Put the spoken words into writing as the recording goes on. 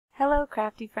Hello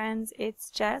crafty friends,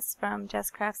 it's Jess from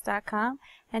jesscrafts.com,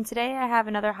 and today I have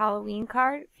another Halloween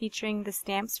card featuring the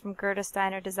stamps from Gerda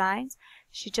Steiner Designs.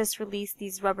 She just released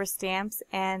these rubber stamps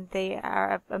and they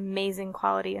are of amazing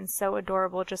quality and so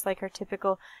adorable, just like her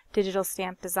typical digital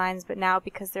stamp designs, but now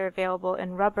because they're available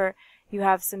in rubber, you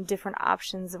have some different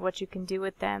options of what you can do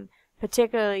with them.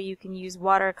 Particularly you can use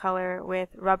watercolor with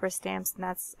rubber stamps, and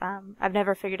that's I've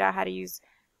never figured out how to use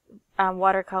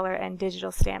watercolor and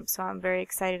digital stamps, so I'm very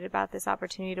excited about this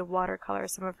opportunity to watercolor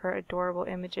some of her adorable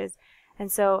images. And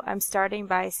so I'm starting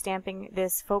by stamping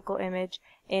this focal image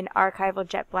in archival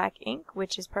jet black ink,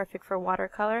 which is perfect for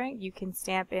watercoloring. You can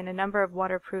stamp in a number of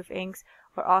waterproof inks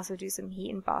or also do some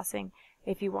heat embossing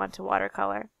if you want to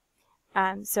watercolor.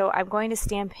 So I'm going to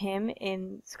stamp him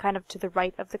in kind of to the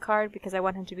right of the card because I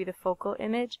want him to be the focal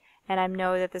image, and I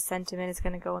know that the sentiment is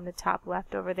going to go in the top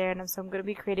left over there, and so I'm going to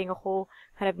be creating a whole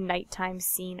kind of nighttime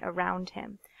scene around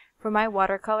him. For my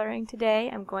watercoloring today,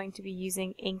 I'm going to be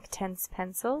using Inktense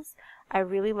pencils. I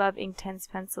really love Inktense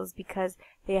pencils because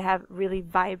they have really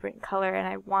vibrant color, and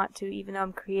I want to, even though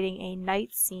I'm creating a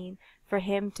night scene, for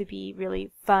him to be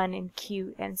really fun and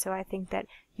cute, and so I think that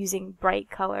using bright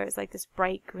colors like this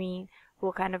bright green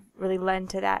will kind of really lend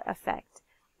to that effect.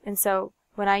 And so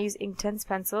when I use Inktense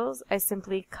pencils, I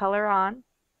simply color on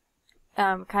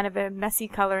kind of a messy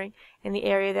coloring in the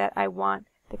area that I want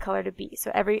the color to be.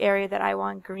 So every area that I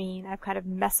want green, I've kind of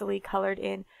messily colored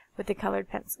in with the colored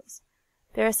pencils.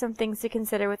 There are some things to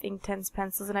consider with Inktense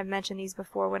pencils, and I've mentioned these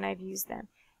before when I've used them.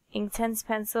 Inktense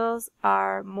pencils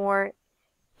are more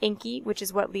inky, which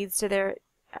is what leads to their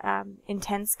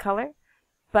intense color,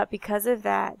 but because of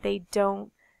that, they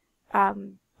don't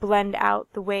blend out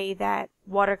the way that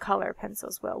watercolor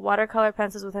pencils will. Watercolor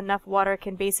pencils with enough water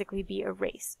can basically be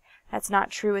erased. That's not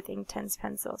true with Inktense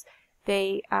pencils.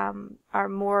 They are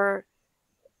more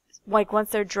like once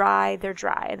they're dry,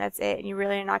 and that's it. And you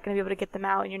really are not going to be able to get them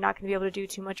out, and you're not going to be able to do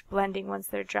too much blending once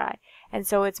they're dry. And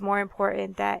so it's more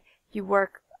important that you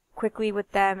work quickly with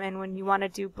them, and when you want to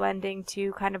do blending,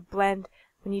 to kind of blend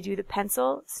when you do the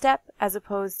pencil step as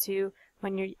opposed to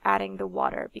when you're adding the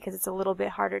water, because it's a little bit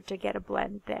harder to get a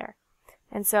blend there.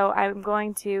 And so I'm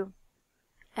going to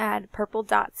add purple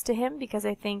dots to him because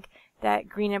I think that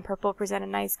green and purple present a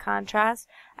nice contrast.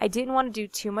 I didn't want to do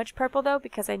too much purple though,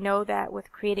 because I know that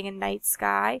with creating a night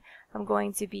sky, I'm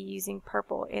going to be using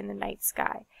purple in the night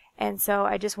sky. And so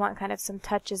I just want kind of some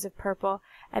touches of purple.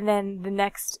 And then the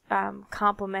next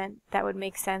complement that would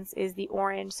make sense is the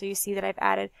orange. So you see that I've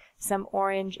added some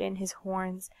orange in his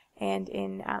horns and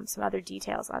in some other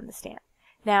details on the stamp.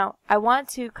 Now, I want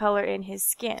to color in his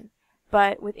skin,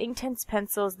 but with Inktense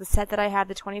pencils, the set that I have,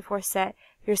 the 24 set,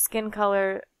 your skin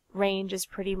color range is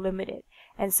pretty limited.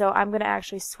 And so I'm going to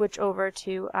actually switch over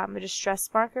to a distress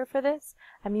marker for this.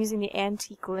 I'm using the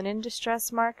Antique Linen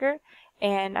Distress Marker,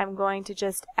 and I'm going to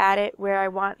just add it where I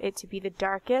want it to be the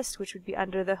darkest, which would be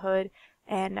under the hood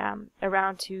and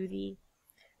around to the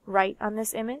right on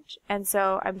this image. And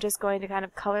so I'm just going to kind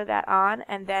of color that on,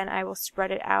 and then I will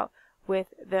spread it out with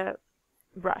the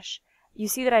brush. You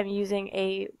see that I'm using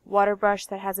a water brush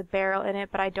that has a barrel in it,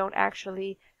 but I don't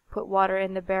actually put water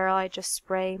in the barrel. I just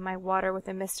spray my water with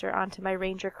a mister onto my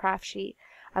Ranger craft sheet.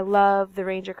 I love the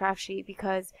Ranger craft sheet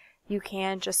because you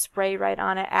can just spray right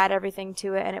on it, add everything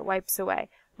to it, and it wipes away.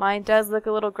 Mine does look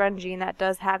a little grungy, and that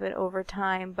does happen over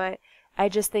time, but I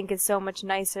just think it's so much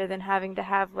nicer than having to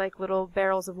have like little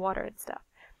barrels of water and stuff.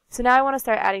 So now I want to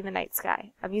start adding the night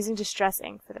sky. I'm using distress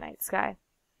ink for the night sky.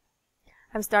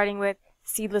 I'm starting with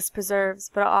Seedless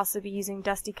preserves, but I'll also be using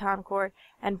Dusty Concord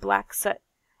and black soot.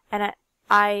 And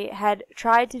I had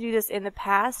tried to do this in the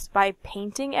past by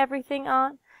painting everything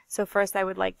on. So first I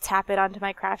would like tap it onto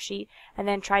my craft sheet and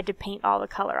then tried to paint all the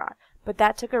color on. But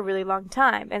that took a really long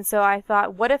time. And so I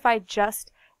thought, what if I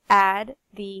just add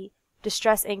the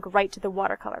distress ink right to the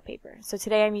watercolor paper? So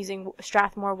today I'm using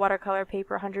Strathmore watercolor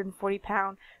paper, 140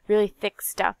 pound, really thick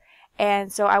stuff.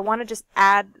 And so I want to just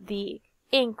add the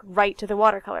ink right to the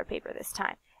watercolor paper this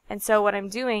time. And so what I'm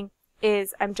doing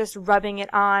is I'm just rubbing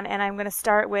it on, and I'm going to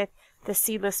start with the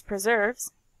Seedless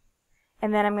preserves,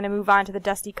 and then I'm going to move on to the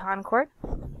Dusty Concord.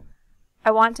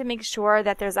 I want to make sure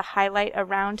that there's a highlight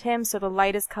around him, so the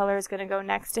lightest color is going to go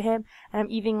next to him, and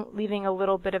I'm even leaving a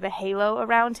little bit of a halo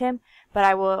around him, but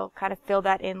I will kind of fill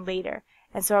that in later.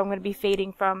 And so I'm going to be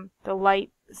fading from the light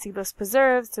Seedless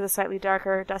preserves to the slightly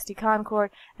darker Dusty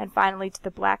Concord, and finally to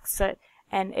the black soot.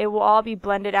 And it will all be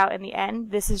blended out in the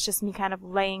end. This is just me kind of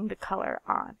laying the color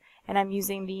on. And I'm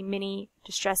using the mini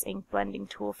distress ink blending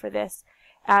tool for this.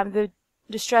 The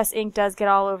distress ink does get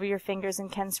all over your fingers and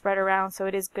can spread around, so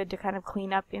it is good to kind of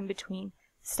clean up in between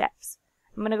steps.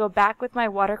 I'm going to go back with my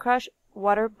water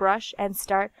brush and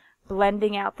start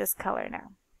blending out this color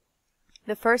now.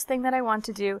 The first thing that I want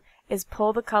to do is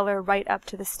pull the color right up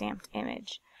to the stamped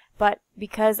image. But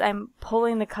because I'm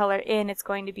pulling the color in, it's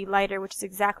going to be lighter, which is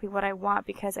exactly what I want,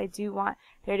 because I do want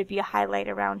there to be a highlight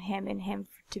around him and him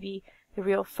to be the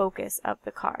real focus of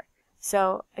the card.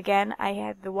 So again, I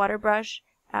have the water brush.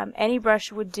 Any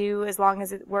brush would do as long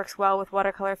as it works well with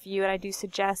watercolor for you, and I do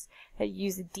suggest that you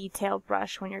use a detailed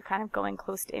brush when you're kind of going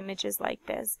close to images like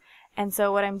this. And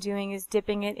so what I'm doing is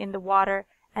dipping it in the water,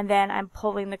 and then I'm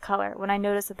pulling the color. When I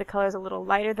notice that the color is a little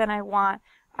lighter than I want,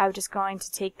 I'm just going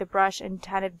to take the brush and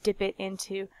kind of dip it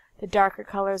into the darker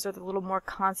colors or the little more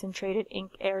concentrated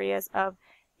ink areas of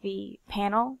the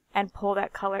panel and pull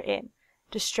that color in.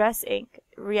 Distress ink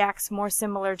reacts more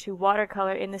similar to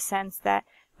watercolor in the sense that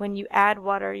when you add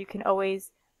water, you can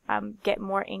always get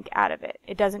more ink out of it.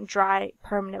 It doesn't dry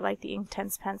permanent like the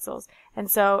Inktense pencils.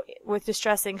 And so with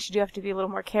distress inks, you do have to be a little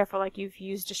more careful. Like if you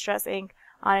use distress ink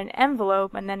on an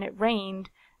envelope and then it rained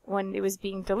when it was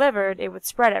being delivered, it would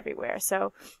spread everywhere.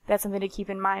 So that's something to keep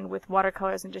in mind with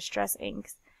watercolors and distress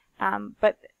inks.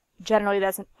 But generally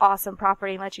that's an awesome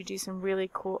property and lets you do some really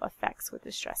cool effects with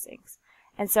distress inks.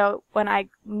 And so when I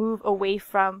move away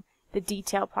from the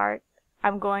detail part,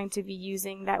 I'm going to be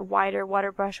using that wider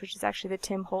water brush, which is actually the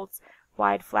Tim Holtz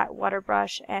wide flat water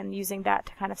brush, and using that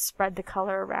to kind of spread the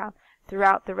color around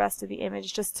throughout the rest of the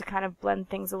image, just to kind of blend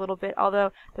things a little bit,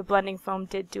 although the blending foam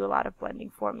did do a lot of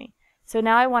blending for me. So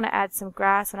now I want to add some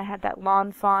grass, and I had that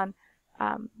Fawn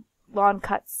Lawn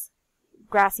Cuts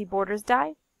Grassy Borders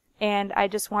die, and I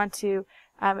just want to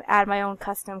add my own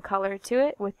custom color to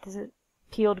it with the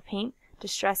peeled paint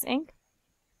distress ink.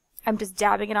 I'm just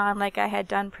dabbing it on like I had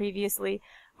done previously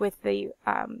with the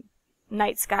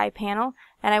night sky panel,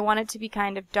 and I want it to be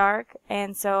kind of dark,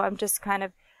 and so I'm just kind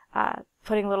of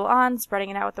putting a little on, spreading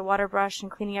it out with the water brush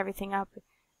and cleaning everything up,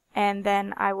 and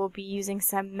then I will be using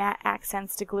some matte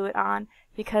accents to glue it on.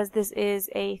 Because this is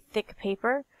a thick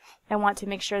paper, I want to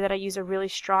make sure that I use a really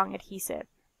strong adhesive.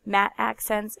 Matte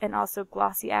accents and also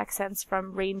glossy accents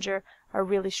from Ranger are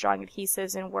really strong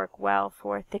adhesives and work well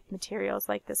for thick materials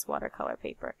like this watercolor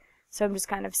paper. So I'm just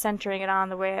kind of centering it on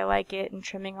the way I like it and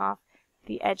trimming off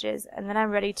the edges, and then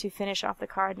I'm ready to finish off the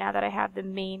card now that I have the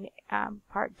main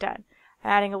part done.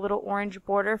 I'm adding a little orange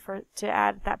border to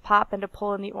add that pop and to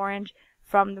pull in the orange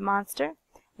from the monster.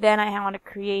 Then I want to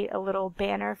create a little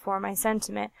banner for my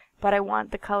sentiment, but I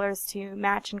want the colors to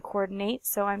match and coordinate,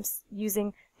 so I'm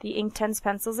using the Inktense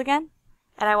pencils again,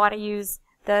 and I want to use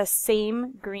the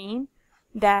same green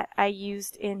that I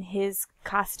used in his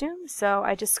costume. So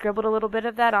I just scribbled a little bit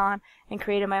of that on and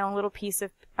created my own little piece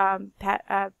of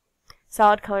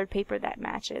solid colored paper that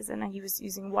matches, and he was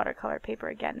using watercolor paper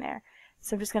again there.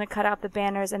 So I'm just going to cut out the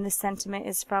banners, and this sentiment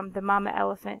is from the Mama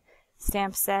Elephant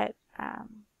stamp set. I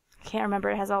can't remember,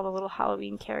 it has all the little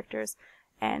Halloween characters,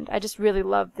 and I just really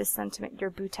love this sentiment.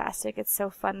 You're bootastic. It's so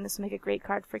fun. This will make a great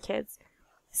card for kids.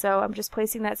 So I'm just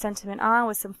placing that sentiment on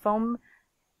with some foam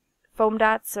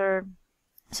dots, or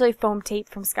it's really foam tape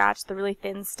from Scotch, the really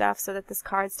thin stuff, so that this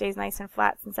card stays nice and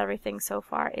flat, since everything so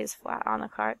far is flat on the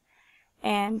card.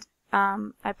 And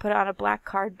I put it on a black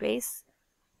card base.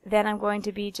 Then I'm going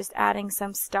to be just adding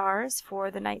some stars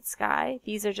for the night sky.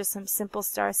 These are just some simple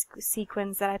star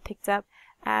sequins that I picked up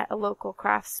at a local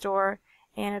craft store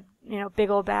in a big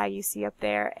old bag you see up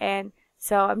there. And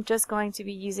so I'm just going to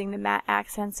be using the matte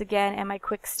accents again and my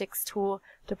quick sticks tool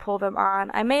to pull them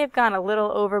on. I may have gone a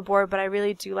little overboard, but I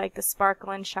really do like the sparkle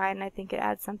and shine, and I think it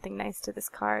adds something nice to this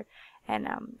card. And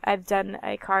I've done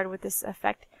a card with this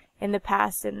effect in the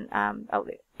past, and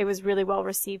it was really well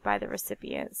received by the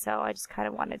recipient, so I just kind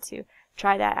of wanted to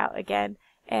try that out again.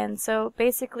 And so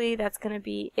basically that's going to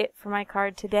be it for my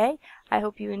card today. I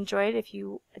hope you enjoyed. If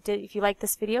you liked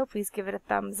this video, please give it a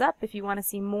thumbs up. If you want to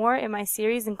see more in my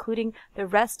series, including the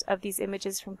rest of these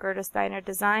images from Gerda Steiner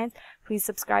Designs, please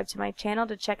subscribe to my channel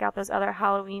to check out those other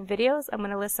Halloween videos. I'm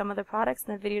going to list some of the products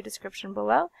in the video description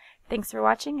below. Thanks for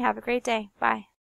watching. Have a great day. Bye.